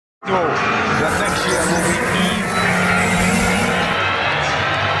know that next year will be even.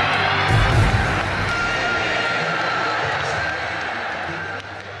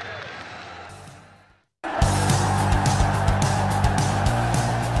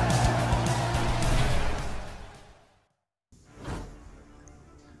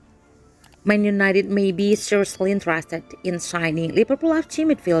 Man United may be seriously interested in signing Liverpool FC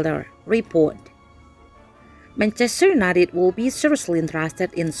midfielder, report. Manchester United will be seriously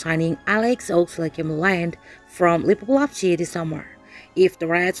interested in signing Alex Oxlade-Chamberlain from Liverpool FC this summer, if the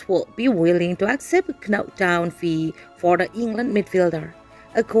Reds will be willing to accept a knockdown fee for the England midfielder,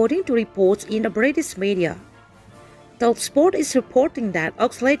 according to reports in the British media. talkSPORT is reporting that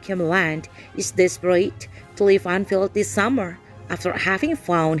Oxlade-Chamberlain is desperate to leave Anfield this summer after having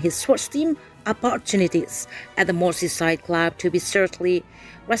found his first team opportunities at the Merseyside club to be seriously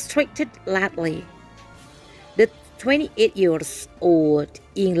restricted lately. The 28-year-old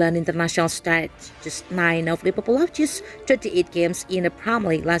England international started just 9 of Liverpool FC's 38 games in the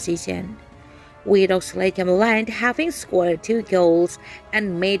Premier League last season, with Oxlade-Chamberlain having scored 2 goals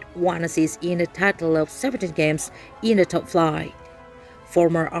and made 1 assist in a total of 17 games in the top flight.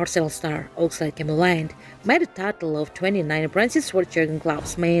 Former Arsenal star Oxlade-Chamberlain made a total of 29 appearances for Jurgen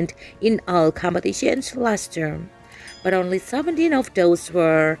Klopp's men in all competitions last term, but only 17 of those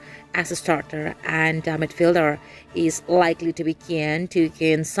were as a starter, and the midfielder is likely to begin to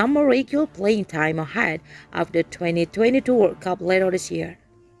gain some more regular playing time ahead of the 2022 World Cup later this year.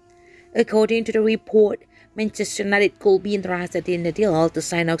 According to the report, Manchester United could be interested in the deal to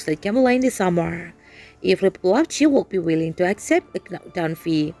sign Oxlade-Chamberlain this summer, if Liverpool FC will be willing to accept a knockdown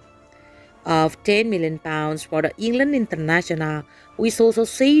fee of £10 million for the England international, who is also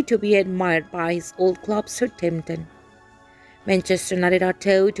said to be admired by his old club Southampton. Manchester United are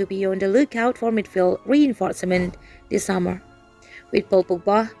told to be on the lookout for midfield reinforcement this summer, with Paul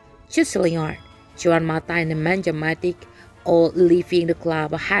Pogba, Jesse Lingard, Juan Mata and Nemanja Matic all leaving the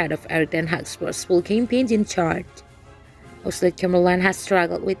club ahead of Erik ten Hag's first full campaign in charge. Oxlade-Chamberlain has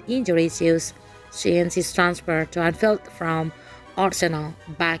struggled with injury issues since his transfer to Anfield from Arsenal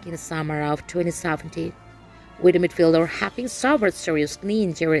back in the summer of 2017, with the midfielder having suffered serious knee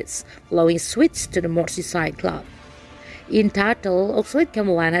injuries following his switch to the Merseyside club. In total,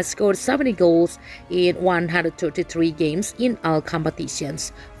 Oxlade-Chamberlain has scored 70 goals in 133 games in all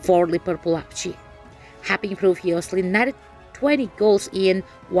competitions for Liverpool FC, having previously netted 20 goals in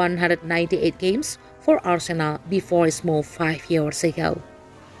 198 games for Arsenal before his move 5 years ago.